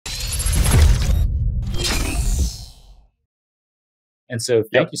And so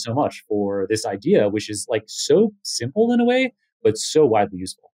thank Yep. you so much for this idea, which is like so simple in a way, but so widely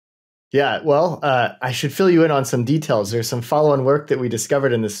useful. Yeah, well, I should fill you in on some details. There's some follow-on work that we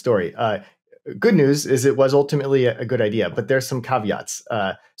discovered in this story. Good news is it was ultimately a good idea, but there's some caveats.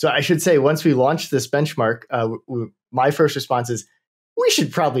 So I should say, once we launched this benchmark, my first response is, we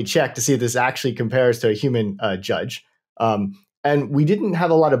should probably check to see if this actually compares to a human judge. And we didn't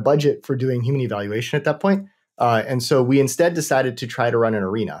have a lot of budget for doing human evaluation at that point. And so we instead decided to try to run an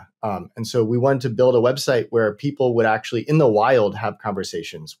arena. And so we wanted to build a website where people would actually, in the wild, have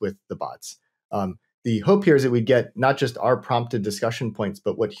conversations with the bots. The hope here is that we'd get not just our prompted discussion points,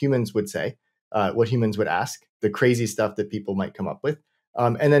 but what humans would say, what humans would ask, the crazy stuff that people might come up with,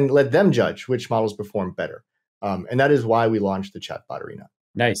 and then let them judge which models perform better. And that is why we launched the Chatbot Arena.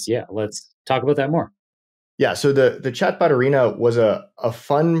 Nice. Yeah. Let's talk about that more. Yeah, so the Chatbot Arena was a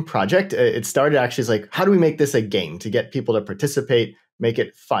fun project. It started actually as like, how do we make this a game to get people to participate, make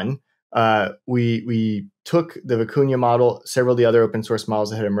it fun? We took the Vicuña model, several of the other open source models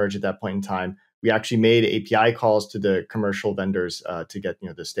that had emerged at that point in time. We actually made API calls to the commercial vendors to get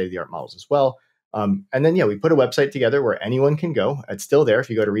the state of the art models as well. And then, we put a website together where anyone can go. It's still there. If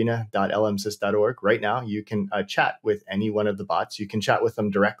you go to arena.lmsys.org right now, you can chat with any one of the bots. You can chat with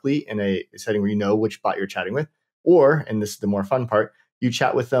them directly in a setting where you know which bot you're chatting with. Or, and this is the more fun part, you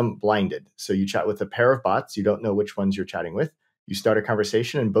chat with them blinded. So you chat with a pair of bots. You don't know which ones you're chatting with. You start a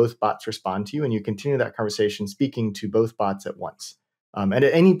conversation and both bots respond to you, and you continue that conversation speaking to both bots at once. And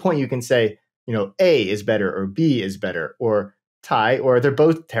at any point you can say, A is better or B is better or tie, or they're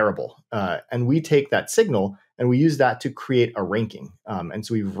both terrible. And we take that signal and we use that to create a ranking. And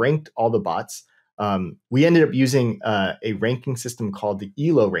so we've ranked all the bots. We ended up using a ranking system called the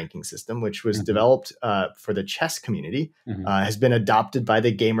ELO ranking system, which was developed for the chess community, has been adopted by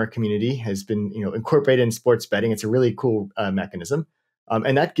the gamer community, has been incorporated in sports betting. It's a really cool mechanism.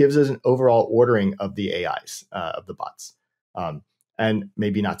 And that gives us an overall ordering of the AIs, of the bots. And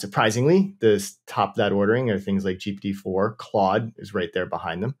maybe not surprisingly, the top of that ordering are things like GPT-4, Claude is right there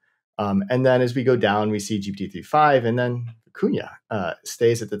behind them. And then as we go down, we see GPT-3.5, and then Vicuña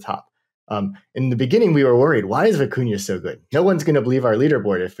stays at the top. In the beginning, we were worried, why is Vicuña so good? No one's going to believe our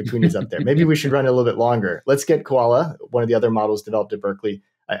leaderboard if Vicuña's up there. Maybe we should run it a little bit longer. Let's get Koala, one of the other models developed at Berkeley.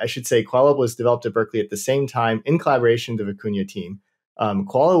 I should say Koala was developed at Berkeley at the same time in collaboration with the Vicuña team.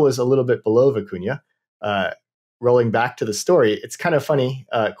 Koala was a little bit below Vicuña. Rolling back to the story, it's kind of funny.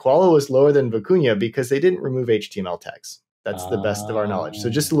 Koala was lower than Vicuña because they didn't remove HTML tags. That's the best of our knowledge. So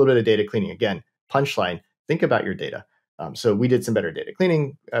just a little bit of data cleaning. Again, punchline, think about your data. So we did some better data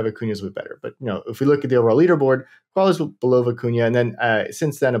cleaning. Vicuña's was better. But if we look at the overall leaderboard, Koala's below Vicuña. And then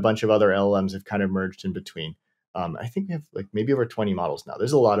since then, a bunch of other LLMs have kind of merged in between. I think we have like maybe over 20 models now.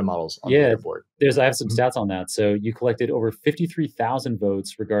 There's a lot of models on the leaderboard. I have some stats on that. So you collected over 53,000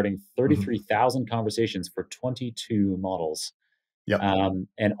 votes regarding 33,000 conversations for 22 models. Yep.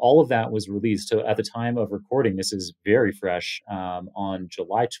 And all of that was released. So at the time of recording, this is very fresh. On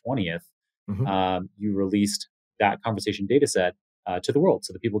July 20th, you released that conversation data set to the world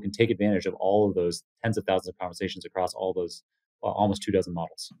so that people can take advantage of all of those tens of thousands of conversations across all those almost 24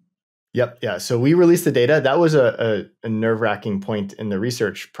 models. Yep. Yeah. So we released the data. That was a nerve-wracking point in the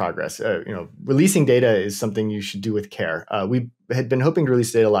research progress. Releasing data is something you should do with care. We had been hoping to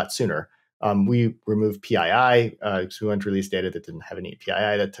release data a lot sooner. We removed PII, so we wanted to release data that didn't have any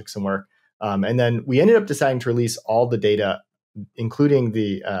PII. That took some work. And then we ended up deciding to release all the data, including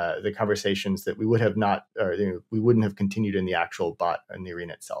the conversations that we would have not, or we wouldn't have continued in the actual bot in the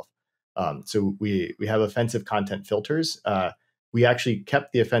arena itself. So we have offensive content filters. We actually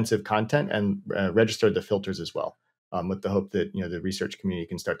kept the offensive content and registered the filters as well, with the hope that the research community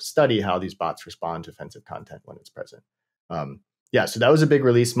can start to study how these bots respond to offensive content when it's present. So that was a big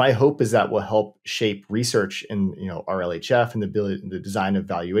release. My hope is that will help shape research in RLHF and the design of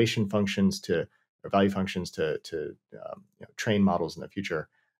value functions to train models in the future.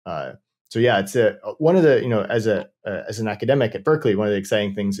 It's one of the as an academic at Berkeley, one of the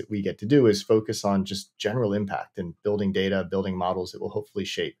exciting things that we get to do is focus on just general impact and building data, building models that will hopefully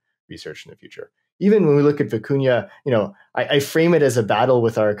shape research in the future. Even when we look at Vicuña, I frame it as a battle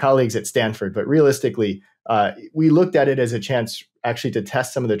with our colleagues at Stanford, but realistically, we looked at it as a chance actually to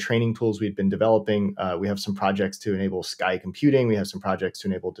test some of the training tools we've been developing. We have some projects to enable sky computing. We have some projects to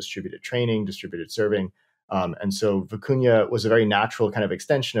enable distributed training, distributed serving. And so Vicuña was a very natural kind of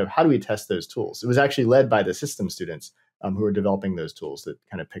extension of how do we test those tools. It was actually led by the system students who were developing those tools that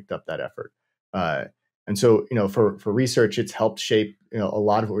kind of picked up that effort. And so, for research, it's helped shape a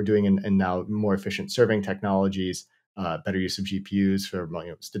lot of what we're doing in now more efficient serving technologies. better use of GPUs for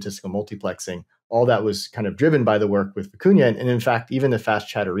statistical multiplexing. All that was kind of driven by the work with Vicuña. And in fact, even the Fast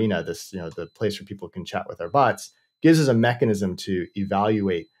Chat Arena, the place where people can chat with our bots, gives us a mechanism to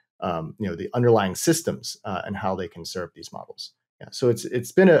evaluate the underlying systems and how they can serve these models. Yeah, so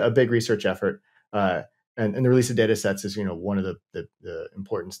it's been a big research effort, and the release of data sets is one of the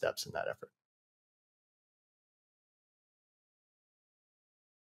important steps in that effort.